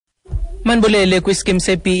Manibulele kwiskim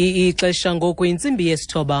se-BEE ixesha ngoku intsimbi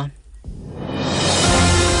yesithoba.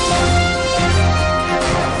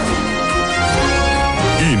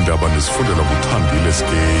 Iindaba nezifundela kuThandile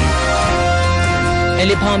Skeyi.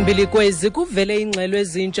 Eliphambili kwezi kuvele iingxelo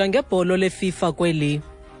ezintsha ngebholo leFIFA kweli.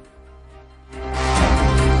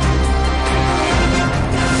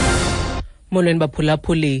 Molweni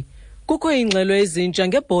baphulaphuli. Kukho iingxelo ezintsha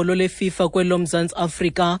ngebholo leFIFA kweloMzantsi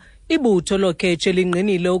Afrika. Ibutho lokhetshe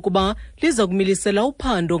linqinile ukuba liza kumilisela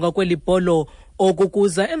uphando ngakweli bholo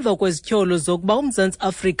okukuza emva kwezityholo zokuba uMzantsi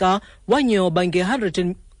Afrika wanyoba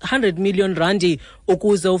nge-100 million randi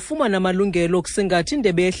ukuze ufumane amalungelo okusingatha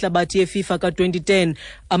indebe yehlabathi yeFIFA ka-2010.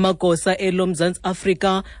 Amagosa eloMzantsi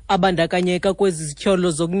Afrika abandakanyeka kwezi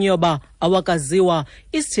zityholo zokunyoba awakaziwa.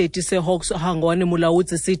 Isithethi seHawks Hangwane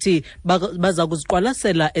Mulaudzi sithi baza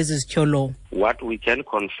kuziqwalasela ezi zityholo. What we can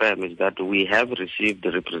confirm is that we have received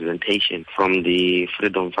the representation from the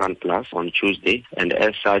Freedom Front Plus on Tuesday, and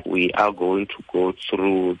as such, we are going to go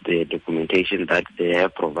through the documentation that they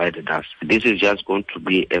have provided us. This is just going to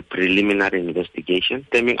be a preliminary investigation.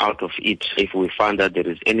 Stemming out of it, if we find that there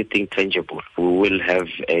is anything tangible, we will have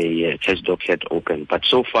a case docket open. But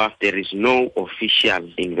so far, there is no official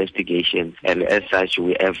investigation, and as such,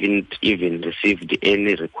 we haven't even received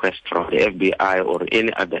any request from the FBI or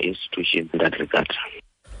any other institution in that regard.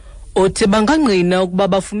 Othi bangangqina ukuba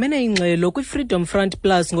bafumene ingxelo kwi-Freedom Front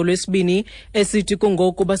Plus ngolwesibini esithi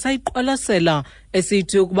kungoku basayiqwalasela,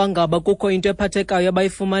 esithi ukuba ngaba kukho into ephathekayo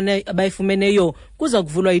abayifumeneyo kuza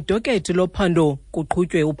kuvulwa idokethi lophando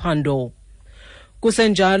kuqhutywe uphando.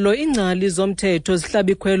 Kusenjalo ingcali zomthetho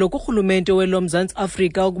zihlaba ikhwelo kurhulumente weloMzantsi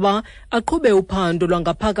Afrika ukuba aqhube uphando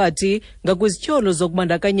lwangaphakathi ngakwizityholo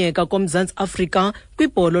zokubandakanyeka koMzantsi Afrika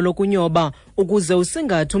kwibholo lokunyoba ukuze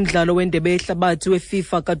usingathe umdlalo wendebe yehlabathi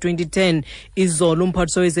weFIFA ka-2010. Izolo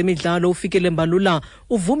umphathiswa wezemidlalo uFikile Mbalula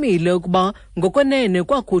uvumile ukuba ngokwenene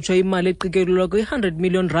kwakhutshwa imali eqikelelwa kwi-100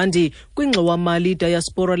 million randi kwingxowa-mali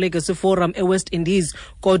Diaspora Legacy Forum eWest Indies,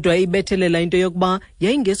 kodwa ibethelela into yokuba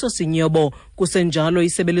yayingeso sinyobo. Kusenjalo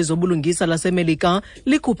isebe lezobulungisa laseMelika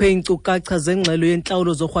likhuphe iinkcukacha zengxelo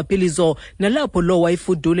yentlawulo zorhwaphilizo nalapho lo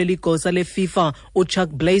wayifudule ligosa leFIFA uChuck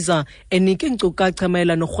Blazer enike iinkcukacha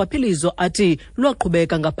mayela norhwaphilizo athi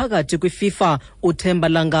lwaqhubeka ngaphakathi kwiFIFA. uThemba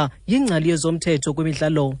Langa yingcali yezomthetho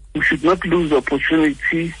kwimidlalo. We should not lose the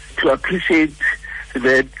opportunity to appreciate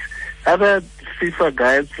that other FIFA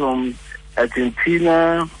guys from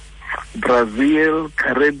Argentina, Brazil,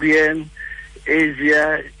 Caribbean,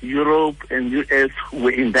 Asia, Europe and US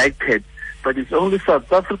were indicted, but it's only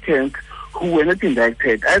South Africans who were not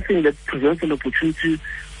indicted. I think that presents an opportunity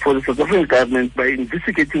for the South African government by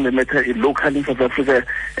investigating the matter locally in South Africa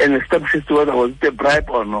and establishing whether was it a bribe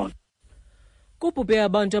or not. Kubhubhe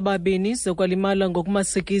abantu ababini sekwalimala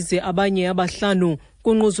ngokumasikizi abanye abahlanu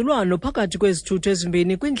kunquzulwano phakathi kwezithutho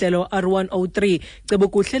ezimbini kwindlela R103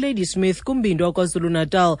 Cebukuhle Lady Smith kumbindo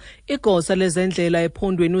waKwaZulu-Natal. Igosa lezendlela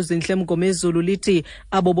ephondweni uZinhle Mgomezulu lithi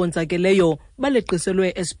abo bonzakeleyo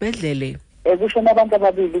baleqiselwe esibhedlele. Kushona abantu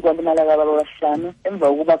ababili kwalimala abahlanu emva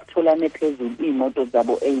kokuba kutholane phezulu imoto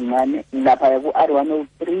zabo ezincane lapha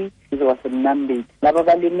ku-R103 izowasemnambithi. Laba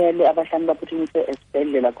balimele abahlanu baphuthunyiswe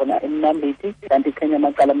esibhedlela khona emnambithi, kanti ikhanya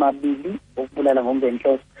amacala amabili okubulala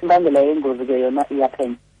ngokungenhloso. Imbangela yengozi-ke yona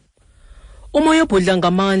iyaphenya. Umoya obhudla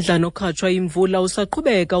ngamandla nokhatshwa imvula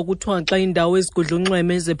usaqhubeka ukuthwaxa indawo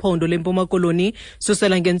ezigudlunxweme zephondo leMpuma Koloni.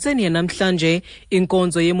 Susela ngentseni yanamhlanje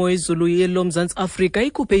inkonzo yemoyezulu yeloMzantsi Afrika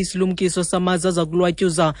ikhuphe isilumkiso samaza aza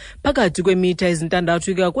kulwatyuza phakathi kweemitha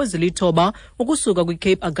ezintandathu ukuya kwezilithoba ukusuka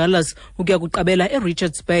kwiCape Agulhas ukuya kuqabela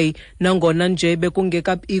eRichards Bay. Nangona nje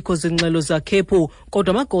bekungekabikho zingxelo zakhepu,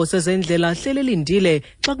 kodwa amagosa ezendlela ahlelelindile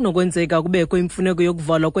xa kunokwenzeka kubekho imfuneko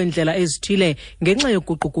yokuvalwa kwendlela ezithile ngenxa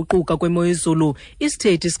yokuguquguquka kwemoyezulu.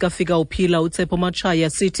 Isithethi sikafika uphila uTshepo Machaya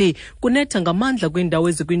sithi kunetha ngamandla kwiindawo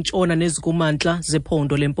ezikwintshona nezikumantla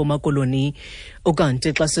zephondo leMpuma Koloni.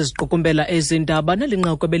 Ukanti xa siziqukumbela ezi ndaba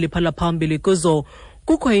nalinqaku ebeliphala phambili kuzo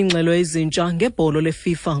kukho iingxelo ezintsha ngebholo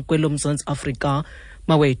leFIFA kweloMzantsi Afrika.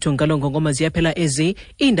 Mawethu ngalongo ngoma ziyaphela ezi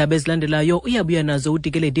iindaba ezilandelayo uyabuya nazo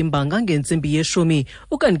uDikele Dimbanga ngentsimbi ye-10.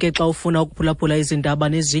 Ukanti ke xa ufuna ukuphulaphula izindaba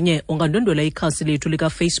nezinye ungandwendwela ikhasi lethu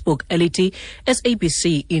likaFacebook elithi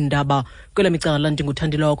SABC Indaba. Kwela micala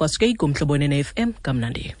ndinguthandile wakwaSkeyi kumhlobone ne-FM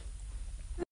kamnandi.